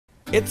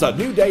It's a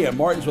new day in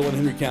Martinsville and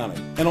Henry County,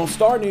 and on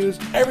Star News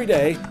every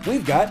day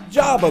we've got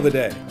Job of the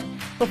Day.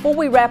 Before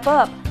we wrap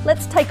up,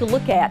 let's take a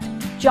look at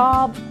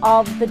Job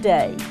of the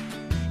Day.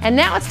 And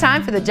now it's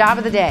time for the Job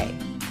of the Day.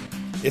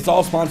 It's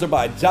all sponsored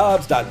by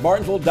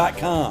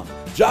jobs.martinsville.com.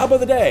 Job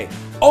of the Day,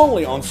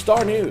 only on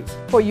Star News.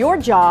 For your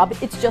job,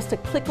 it's just a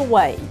click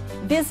away.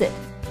 Visit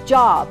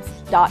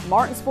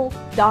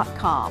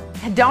jobs.martinsville.com.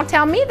 And don't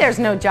tell me there's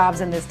no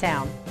jobs in this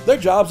town. There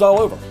are jobs all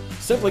over.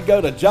 Simply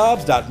go to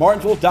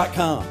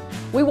jobs.martinsville.com.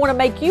 We want to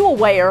make you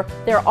aware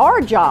there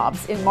are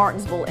jobs in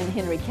Martinsville and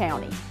Henry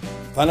County.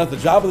 Find out the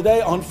Job of the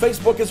Day on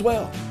Facebook as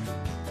well.